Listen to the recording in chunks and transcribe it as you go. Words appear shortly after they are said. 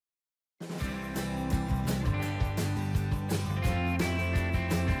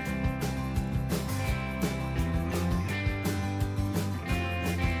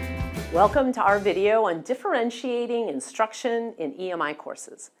Welcome to our video on differentiating instruction in EMI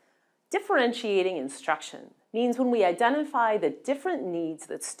courses. Differentiating instruction means when we identify the different needs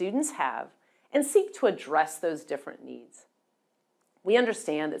that students have and seek to address those different needs. We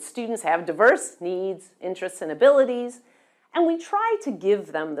understand that students have diverse needs, interests, and abilities, and we try to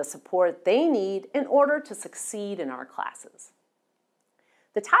give them the support they need in order to succeed in our classes.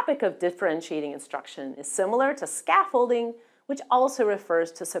 The topic of differentiating instruction is similar to scaffolding, which also refers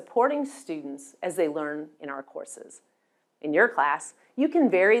to supporting students as they learn in our courses. In your class, you can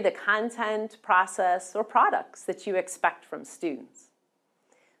vary the content, process, or products that you expect from students.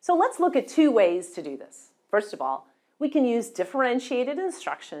 So let's look at two ways to do this. First of all, we can use differentiated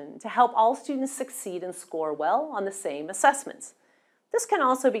instruction to help all students succeed and score well on the same assessments. This can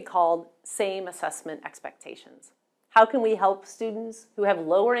also be called same assessment expectations. How can we help students who have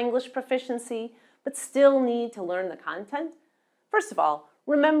lower English proficiency but still need to learn the content? First of all,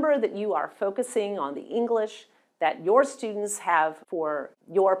 remember that you are focusing on the English that your students have for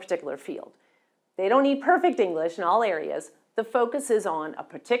your particular field. They don't need perfect English in all areas. The focus is on a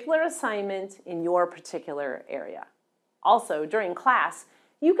particular assignment in your particular area. Also, during class,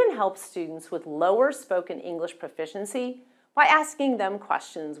 you can help students with lower spoken English proficiency by asking them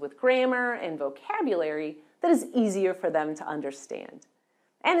questions with grammar and vocabulary that is easier for them to understand.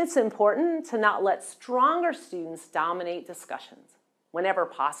 And it's important to not let stronger students dominate discussions. Whenever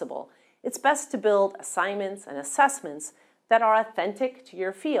possible, it's best to build assignments and assessments that are authentic to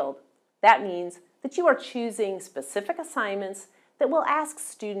your field. That means that you are choosing specific assignments that will ask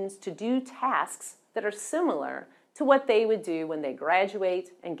students to do tasks that are similar to what they would do when they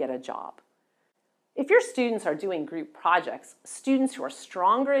graduate and get a job. If your students are doing group projects, students who are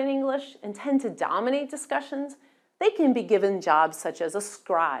stronger in English and tend to dominate discussions, they can be given jobs such as a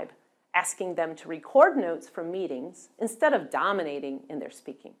scribe, asking them to record notes from meetings instead of dominating in their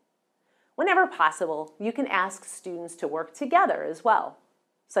speaking. Whenever possible, you can ask students to work together as well,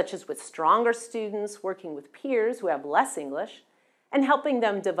 such as with stronger students working with peers who have less English and helping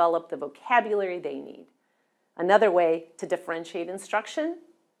them develop the vocabulary they need. Another way to differentiate instruction,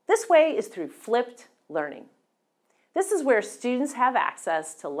 this way is through flipped learning. This is where students have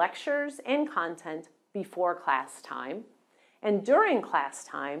access to lectures and content before class time, and during class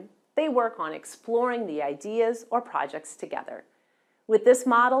time, they work on exploring the ideas or projects together. With this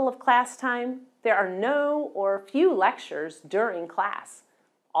model of class time, there are no or few lectures during class.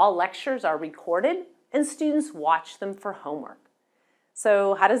 All lectures are recorded and students watch them for homework.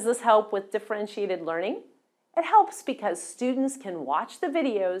 So how does this help with differentiated learning? It helps because students can watch the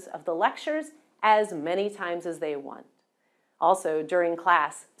videos of the lectures as many times as they want. Also, during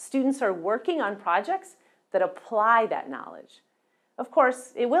class, students are working on projects that apply that knowledge. Of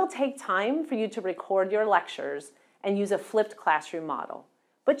course, it will take time for you to record your lectures and use a flipped classroom model,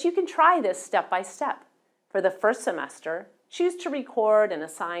 but you can try this step by step. For the first semester, choose to record and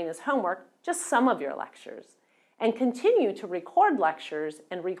assign as homework just some of your lectures, and continue to record lectures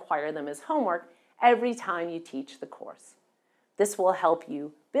and require them as homework every time you teach the course. This will help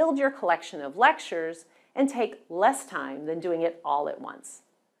you build your collection of lectures and take less time than doing it all at once.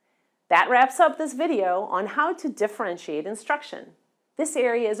 That wraps up this video on how to differentiate instruction. This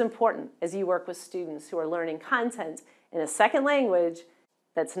area is important as you work with students who are learning content in a second language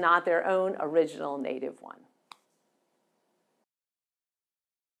that's not their own original native one.